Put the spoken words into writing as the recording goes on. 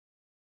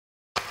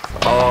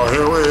Oh,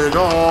 here we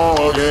go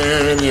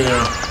again,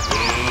 yeah.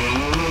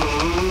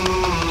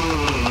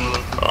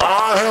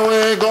 Oh, here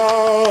we go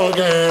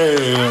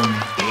again.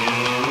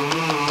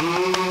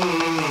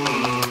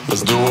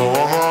 Let's do it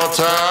one more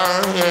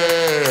time,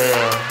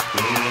 yeah.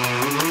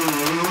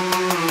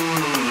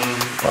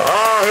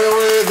 Oh, here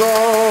we go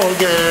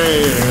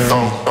again. Oh,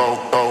 oh,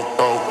 oh,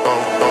 oh, oh,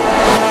 oh.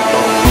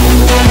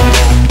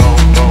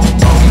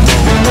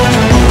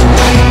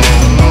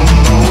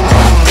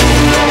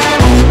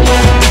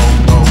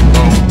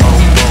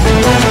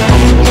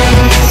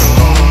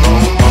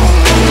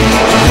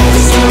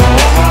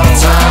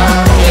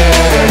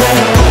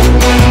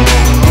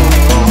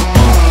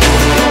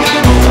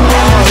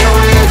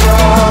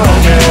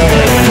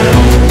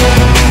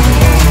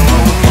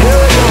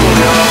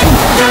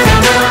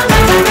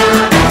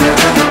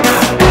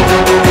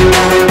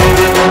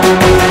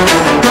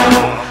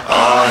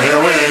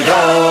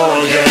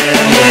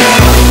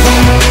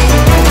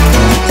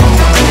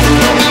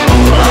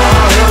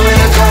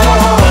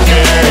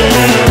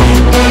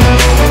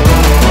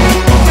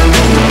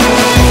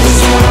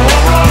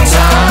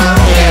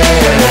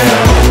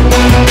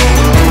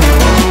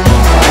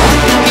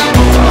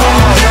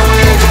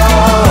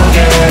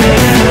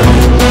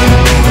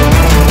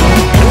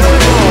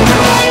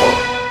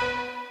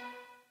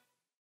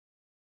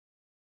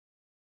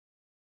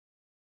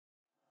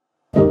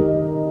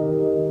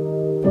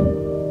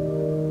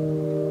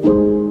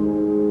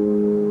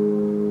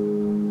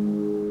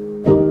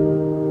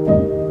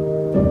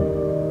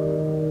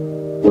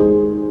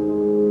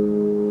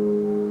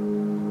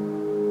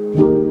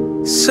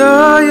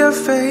 Saw your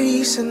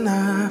face and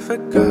I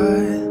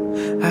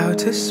forgot how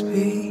to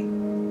speak.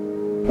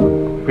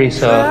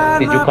 Riza,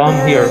 did you come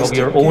here of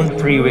your own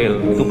free will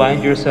to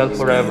bind yourself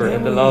forever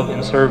in the love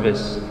and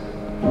service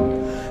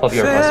of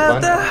your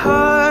husband?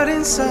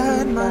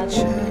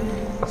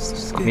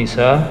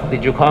 Misagh,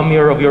 did you come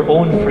here of your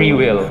own free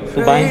will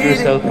to bind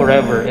yourself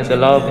forever in the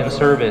love and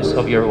service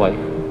of your wife?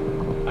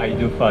 I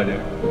do, Father.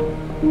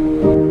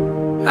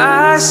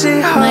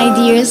 My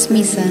dearest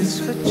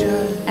Misagh,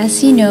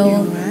 as you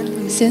know,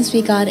 since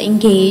we got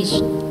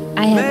engaged,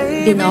 I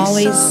have been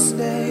always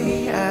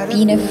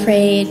been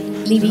afraid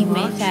leaving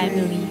my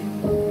family.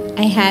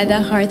 I had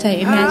a hard time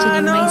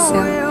imagining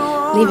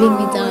myself living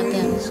without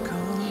them,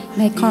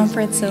 my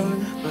comfort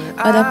zone.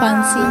 But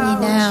upon seeing you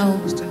now,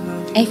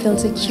 I feel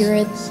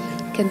secured,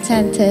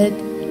 contented,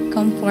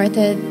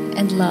 comforted,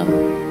 and loved.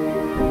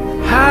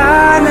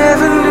 I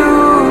never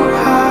knew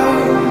how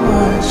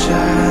much I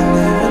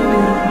never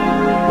knew.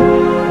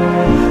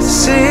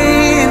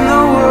 Seeing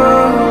the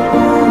world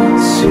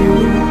once you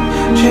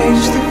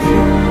changed the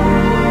view.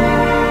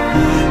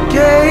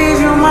 Gave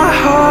you my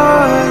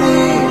heart,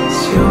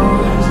 it's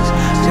yours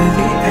to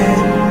the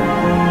end.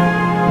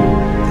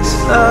 This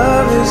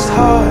love is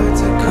hard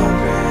to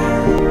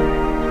comprehend.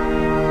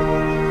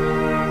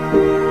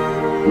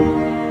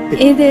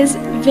 It is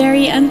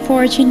very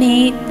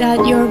unfortunate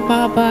that your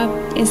Papa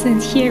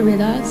isn't here with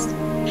us,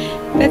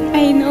 but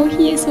I know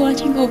he is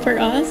watching over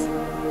us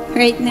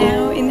right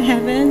now in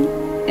heaven,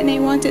 and I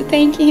want to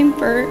thank him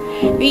for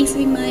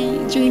raising my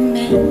dream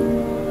man.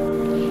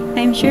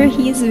 I'm sure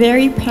he is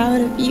very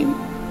proud of you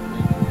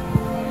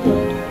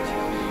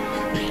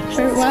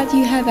for what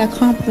you have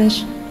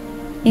accomplished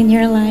in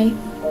your life.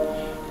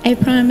 I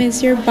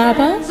promise your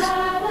Baba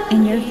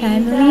and your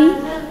family,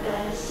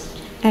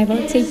 I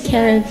will take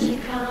care of you.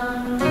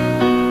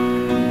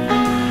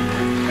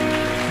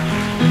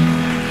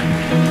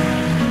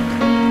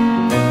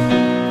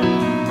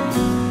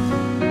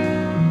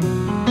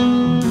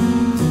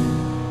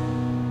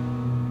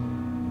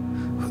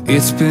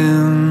 It's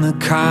been the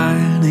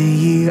kind of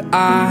year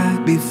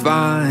I'd be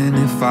fine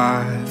if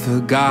I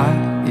forgot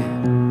you.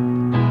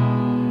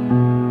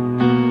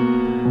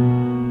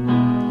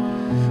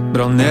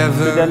 But I'll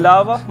never To the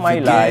love of my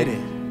life,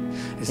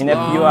 in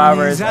a few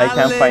hours I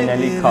can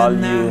finally call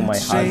you my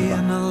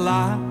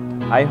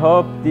husband. I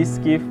hope this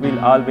gift will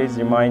always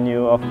remind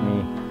you of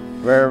me,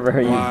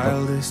 wherever you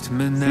go.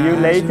 See you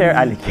later,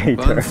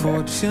 alligator.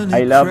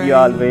 I love you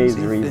always,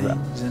 Riza.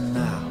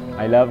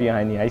 I love you,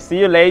 honey. I see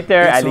you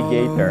later,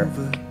 alligator.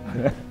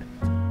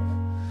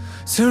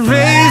 So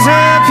raise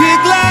up your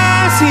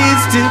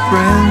glasses to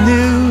brand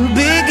new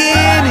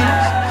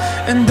beginnings,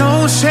 and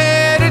don't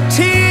shed a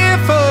tear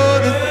for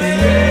the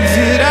things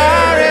that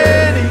are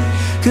ending,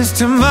 'cause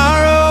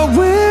tomorrow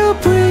will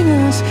bring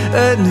us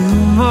a new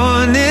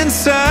morning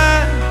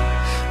sun.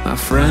 My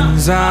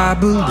friends, I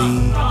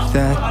believe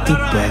that the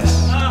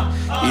best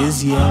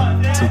is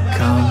yet to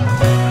come.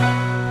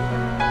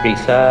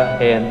 Riza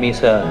and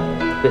Misagh,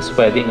 this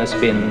wedding has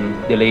been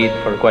delayed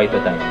for quite a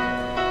time.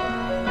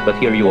 But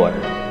here you are.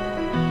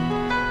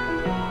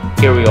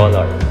 Here we all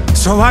are.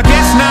 So I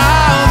guess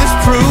now this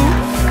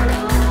proves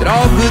that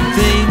all good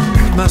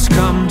things must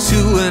come to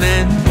an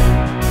end.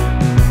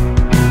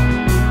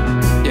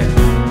 Yeah.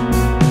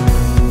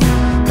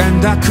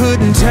 And I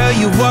couldn't tell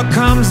you what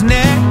comes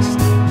next,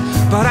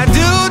 but I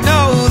do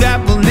know that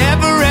we'll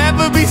never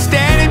ever be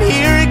standing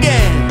here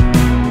again.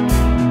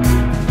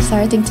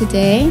 Starting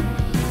today,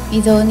 We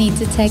don't need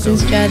to text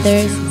each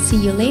other, see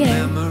you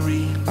later,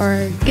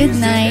 or good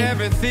night.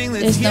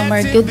 There's no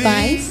more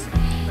goodbyes.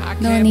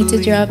 No need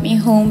to drop me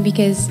home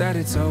because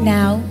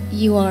now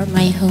you are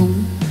my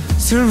home.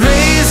 So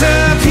raise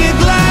up your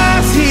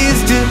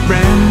glasses to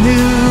brand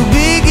new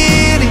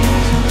beginnings,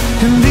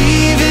 and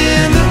leave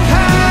in the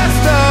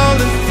past all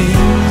the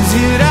things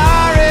that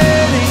are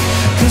ending.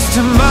 'Cause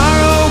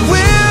tomorrow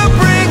will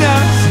bring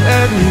us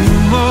a new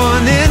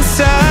morning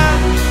sun.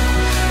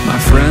 My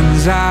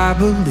friends, I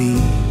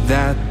believe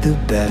that the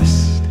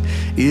best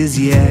is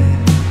yet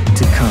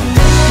to come.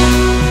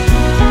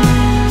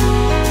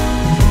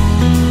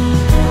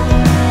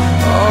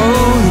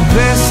 Oh, the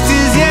best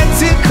is yet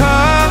to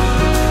come.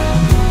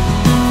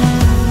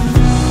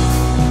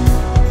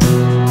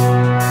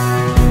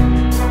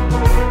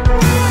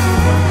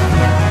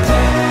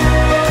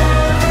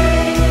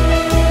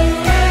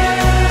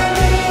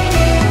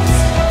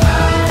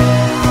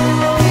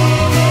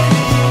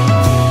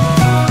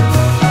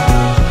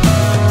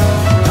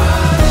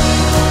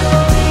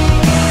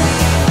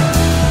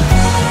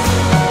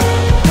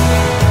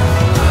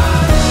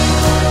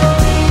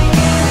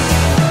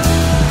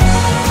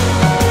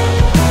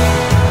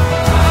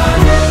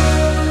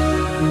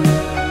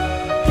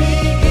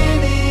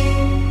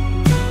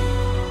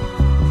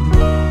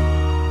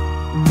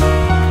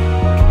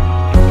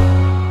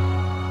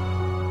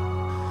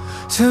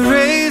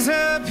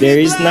 There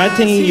is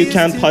nothing you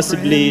can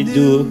possibly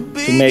do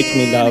to make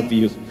me love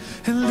you,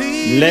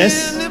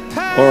 less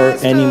or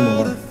any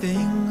more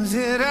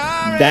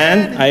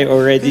than I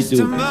already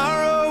do,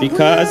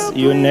 because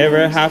you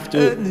never have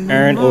to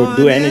earn or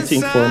do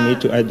anything for me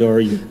to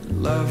adore you.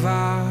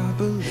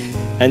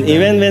 And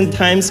even when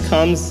times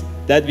comes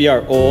that we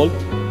are old,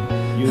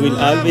 you will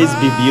always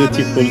be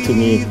beautiful to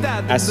me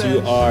as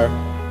you are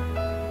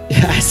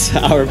as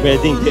our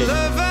wedding day.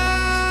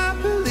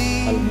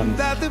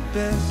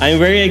 I'm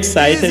very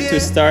excited to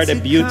start a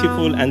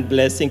beautiful and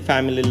blessing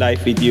family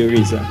life with you,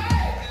 Riza.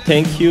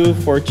 Thank you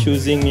for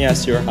choosing me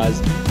as your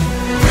husband.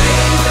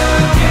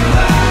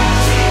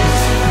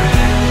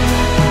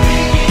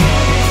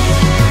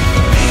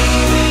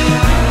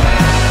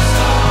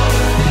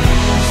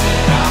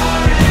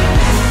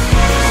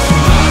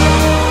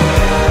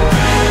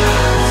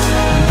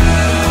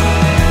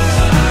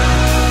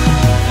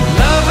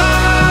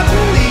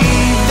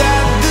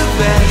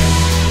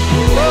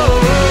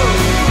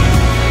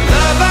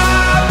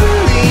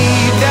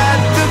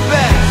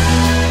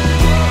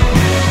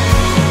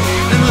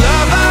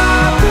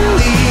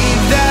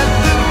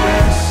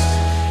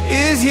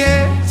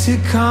 To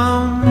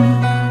come.